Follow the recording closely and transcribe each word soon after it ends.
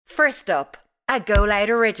First up, a Go Loud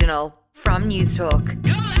original from News Talk.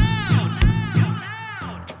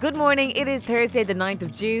 Good morning, it is Thursday the 9th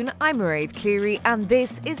of June. I'm Mairead Cleary and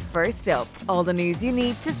this is First Up, all the news you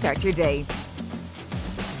need to start your day.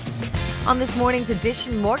 On this morning's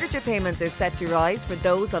edition, mortgage repayments are set to rise for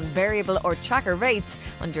those on variable or tracker rates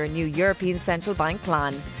under a new European Central Bank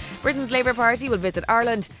plan. Britain's Labour Party will visit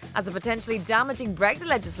Ireland as a potentially damaging Brexit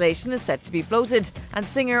legislation is set to be floated, and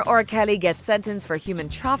singer R. Kelly gets sentenced for human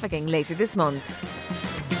trafficking later this month.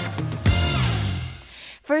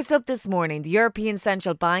 First up this morning, the European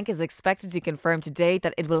Central Bank is expected to confirm today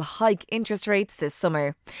that it will hike interest rates this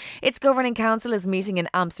summer. Its governing council is meeting in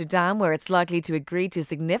Amsterdam, where it's likely to agree to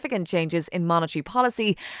significant changes in monetary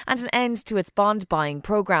policy and an end to its bond buying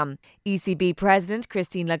programme. ECB President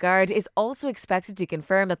Christine Lagarde is also expected to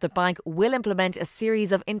confirm that the bank will implement a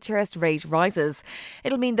series of interest rate rises.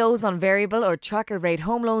 It'll mean those on variable or tracker rate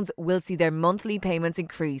home loans will see their monthly payments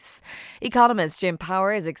increase. Economist Jim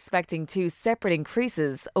Power is expecting two separate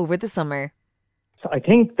increases over the summer. I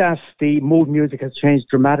think that the mood music has changed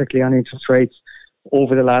dramatically on interest rates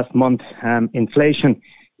over the last month. Inflation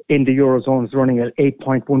in the Eurozone is running at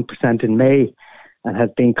 8.1% in May and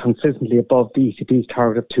has been consistently above the ECB's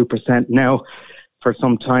target of 2% now for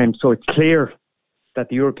some time. So it's clear that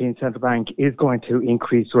the European Central Bank is going to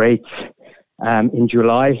increase rates in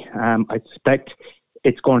July. I suspect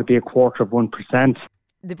it's going to be 0.25%.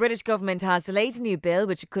 The British government has delayed a new bill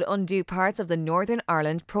which could undo parts of the Northern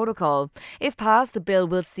Ireland Protocol. If passed, the bill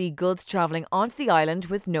will see goods travelling onto the island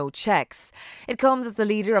with no checks. It comes as the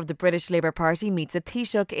leader of the British Labour Party meets at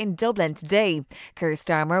Taoiseach in Dublin today. Keir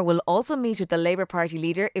Starmer will also meet with the Labour Party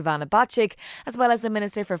leader Ivana Bacik, as well as the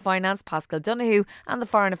Minister for Finance Paschal Donohoe and the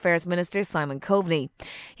Foreign Affairs Minister Simon Coveney.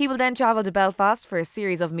 He will then travel to Belfast for a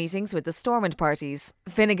series of meetings with the Stormont parties.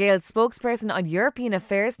 Fine Gael's spokesperson on European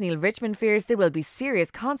affairs Neil Richmond fears there will be serious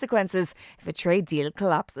consequences if a trade deal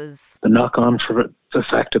collapses. The knock-on for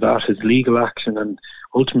effect of that is legal action and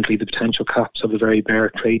ultimately the potential collapse of a very bare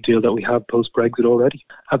trade deal that we have post-Brexit already.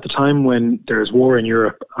 At the time when there's war in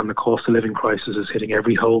Europe and the cost of living crisis is hitting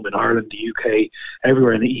every home in Ireland, the UK,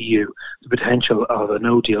 everywhere in the EU, the potential of a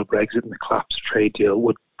no-deal Brexit and the collapse of trade deal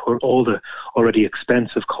would put all the already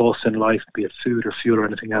expensive costs in life, be it food or fuel or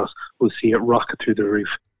anything else, we'll see it rocket through the roof.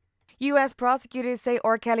 US prosecutors say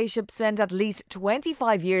R. Kelly should spend at least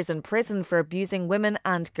 25 years in prison for abusing women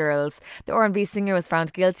and girls. The R&B singer was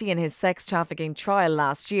found guilty in his sex trafficking trial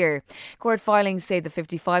last year. Court filings say the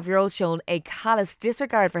 55-year-old shown a callous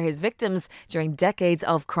disregard for his victims during decades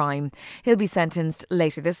of crime. He'll be sentenced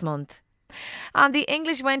later this month. And the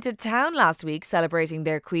English went to town last week celebrating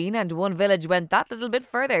their Queen, and one village went that little bit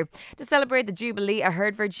further. To celebrate the Jubilee, a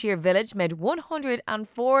Hertfordshire village made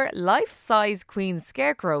 104 life-size Queen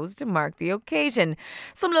scarecrows to mark the occasion.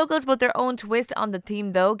 Some locals put their own twist on the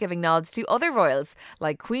theme though, giving nods to other royals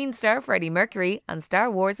like Queen star Freddie Mercury and Star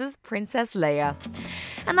Wars' Princess Leia.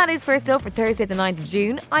 And that is First Up for Thursday the 9th of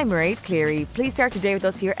June. I'm Mairead Cleary. Please start your day with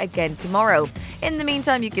us here again tomorrow. In the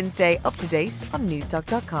meantime, you can stay up to date on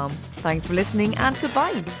newstalk.com. Thanks for listening and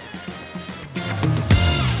goodbye.